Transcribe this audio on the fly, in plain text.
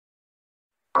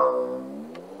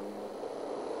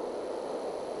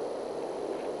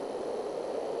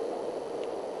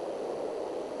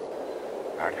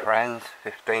Alright friends,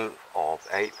 15th of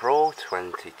April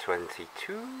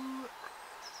 2022.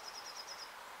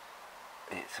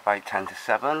 It's about 10 to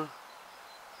 7.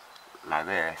 Now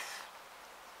this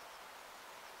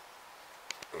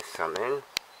is something.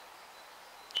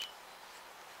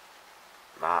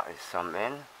 That is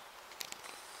something.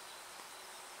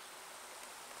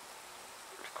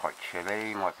 It's quite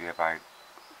chilly, might be about,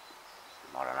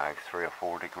 I don't know, 3 or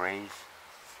 4 degrees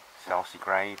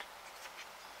centigrade.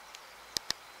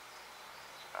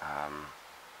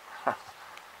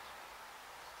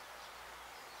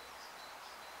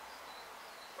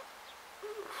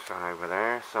 Sun over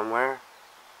there somewhere.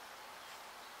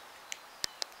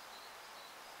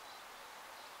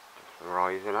 Just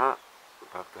rising up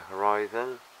above the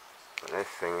horizon. But this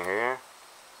thing here,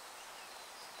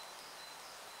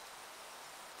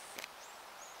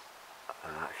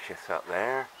 and that's just up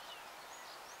there.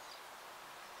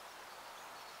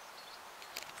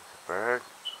 There's a bird.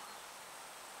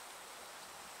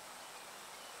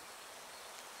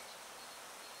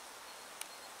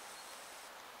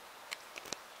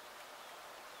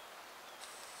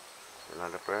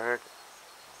 Another bird.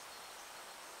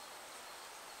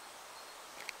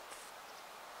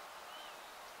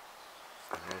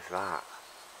 And there's that.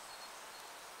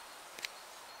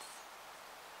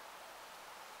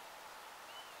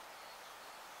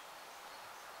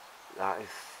 That is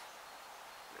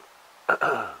there's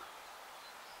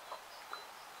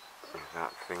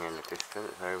that thing in the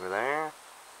distance over there.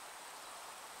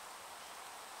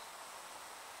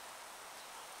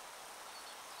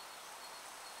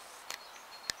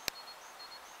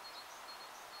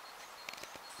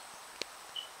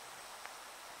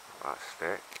 That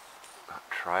stick, that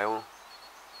trail.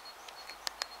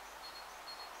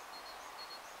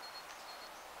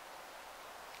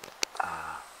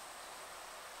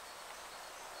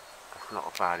 That's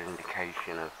not a bad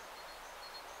indication of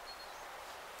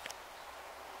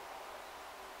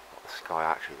what the sky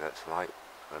actually looks like,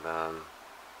 but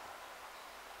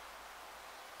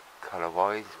colour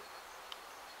wise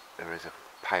there is a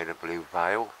powder blue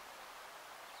veil.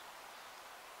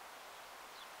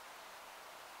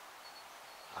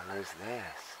 And there's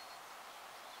this.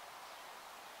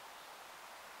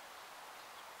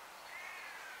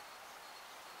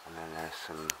 And then there's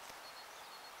some,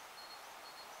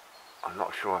 I'm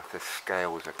not sure if the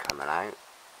scales are coming out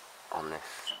on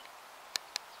this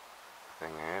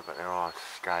thing here, but there are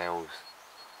scales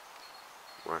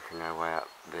working their way up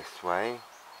this way.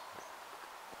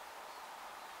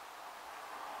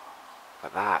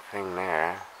 But that thing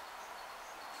there,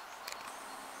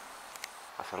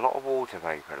 that's a lot of water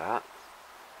vapour, that.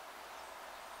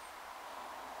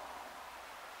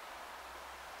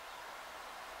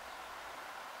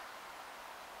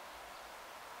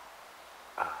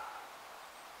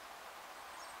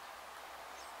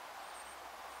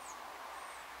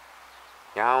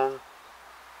 Down.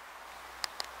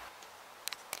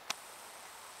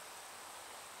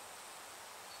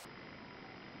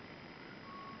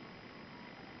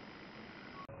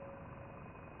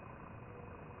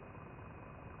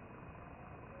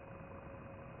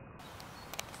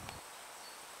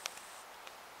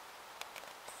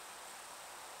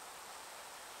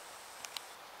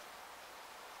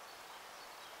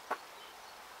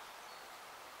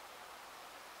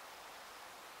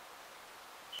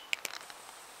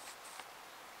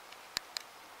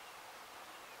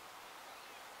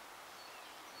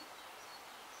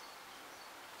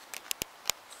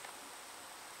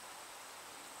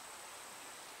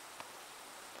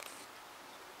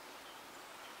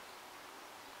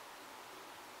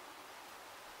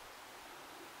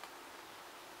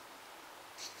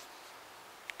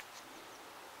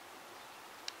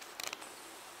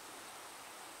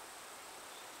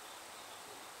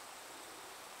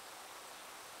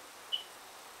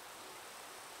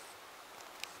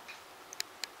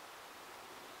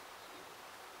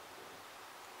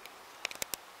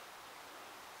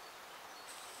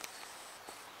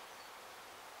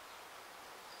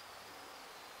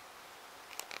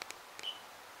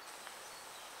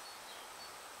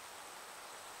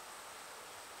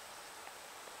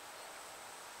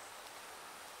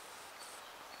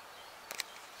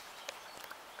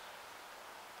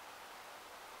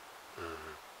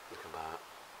 Look at that.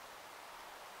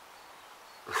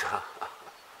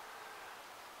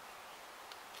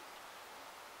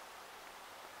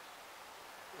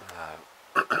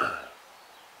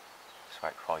 It's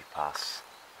about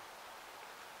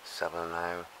 7:05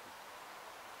 now.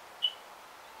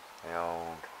 The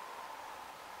old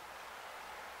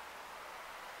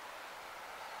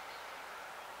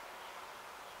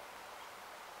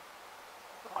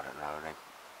I don't know,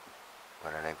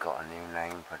 whether they've got a new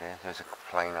name for this. There's a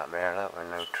plane up there, look, with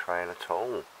no trail at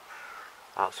all.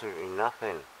 Absolutely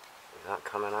nothing. Is that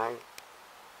coming out?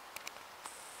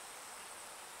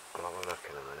 I'll have a look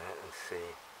in a minute and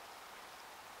see.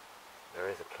 There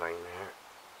is a plane there.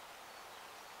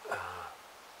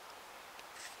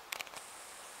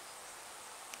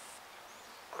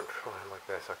 I'm trying my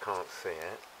best, I can't see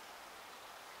it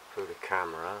through the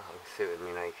camera. I can see it with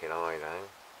my naked eye though.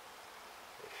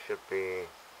 It should be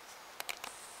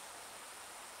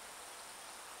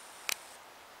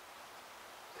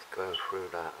it's going through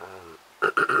that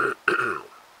that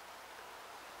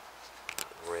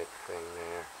red thing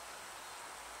there.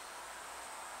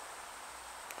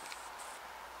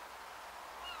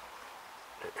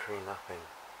 Literally nothing.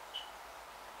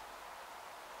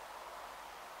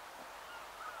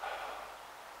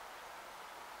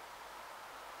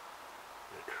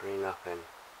 Literally nothing.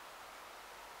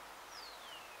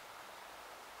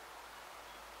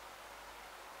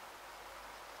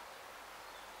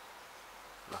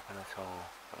 Nothing at all.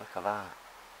 Look at that.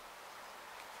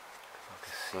 It's like a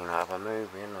scene out of a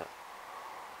movie, isn't it?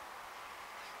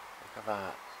 Look at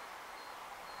that.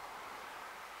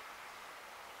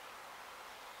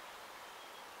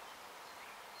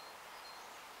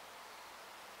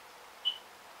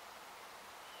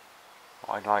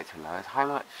 What I'd like to know is how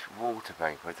much water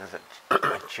vapour does a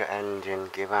jet engine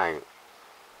give out?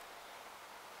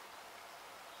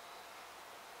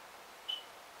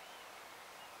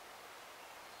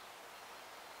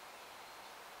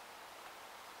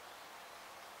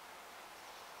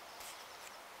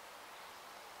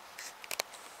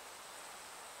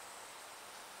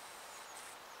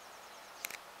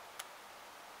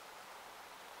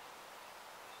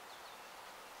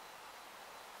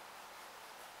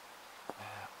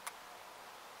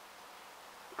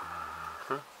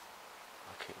 I'll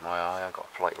keep my eye. I've got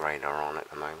a flight radar on at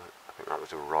the moment. I think that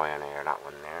was a Ryanair, that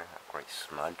one there, that great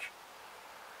smudge.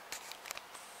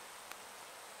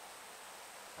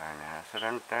 Down there.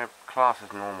 So they're classed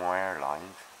as normal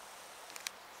airlines.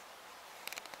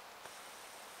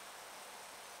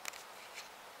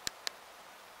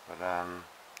 But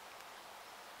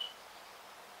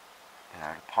you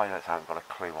know, the pilots haven't got a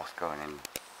clue what's going in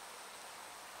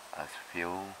as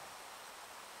fuel.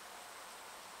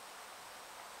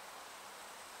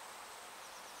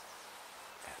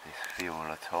 If there's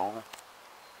fuel at all.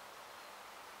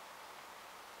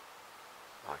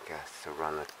 I guess to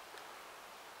run a,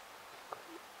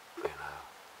 you know,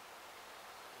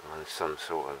 run some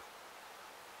sort of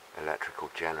electrical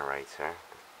generator to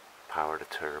power the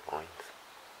turbines.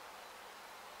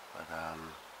 But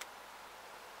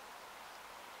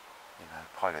you know,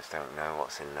 pilots don't know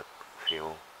what's in the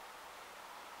fuel.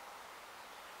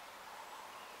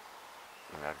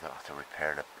 You know, they have to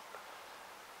repair the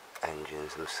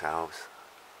engines themselves.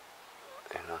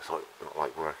 You know, it's not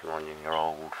like working on your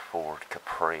old Ford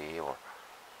Capri or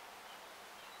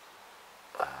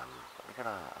look at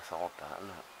that, that's odd that, isn't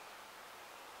it?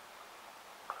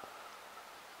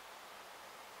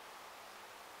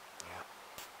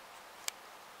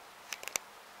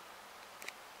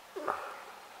 Yeah.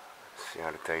 Let's see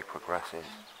how the day progresses.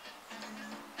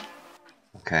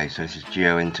 Okay, so this is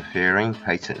Geo-Interfering,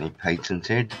 patently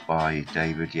patented by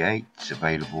David Yates,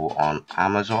 available on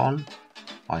Amazon.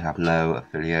 I have no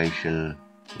affiliation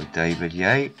with David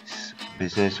Yates,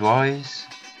 business-wise.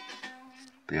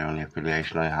 The only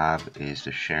affiliation I have is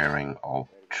the sharing of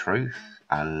truth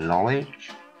and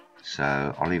knowledge.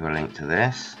 So I'll leave a link to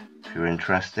this if you're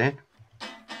interested.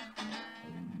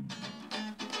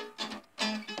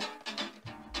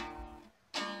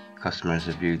 Customers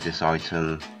have viewed this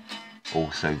item,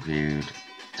 also viewed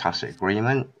tacit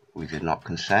agreement, we did not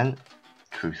consent,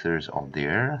 truthers of the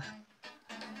earth,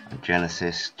 and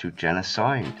Genesis to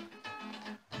genocide.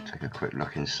 I'll take a quick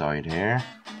look inside here.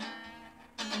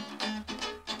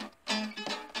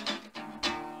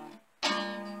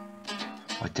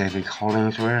 By David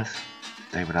Hollingsworth,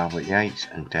 David Albert Yates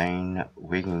and Dane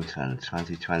Wigington,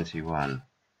 2021.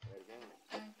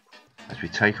 As we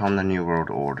take on the New World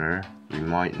Order, we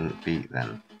mightn't beat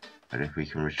them, but if we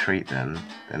can retreat them,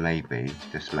 there may be,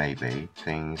 just maybe,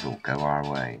 things will go our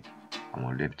way, and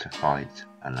we'll live to fight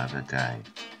another day.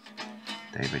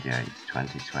 David Yates,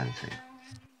 2020.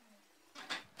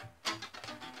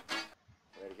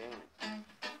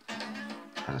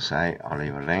 As I say, I'll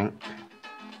leave a link.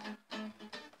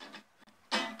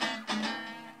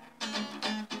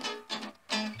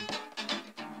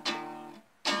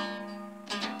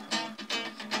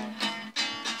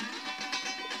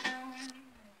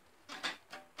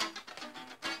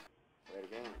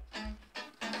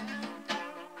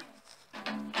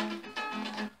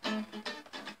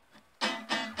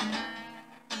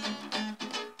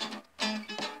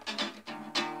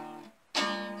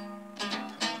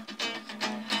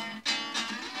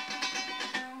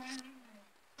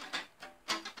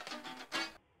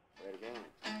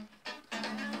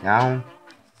 Iawn?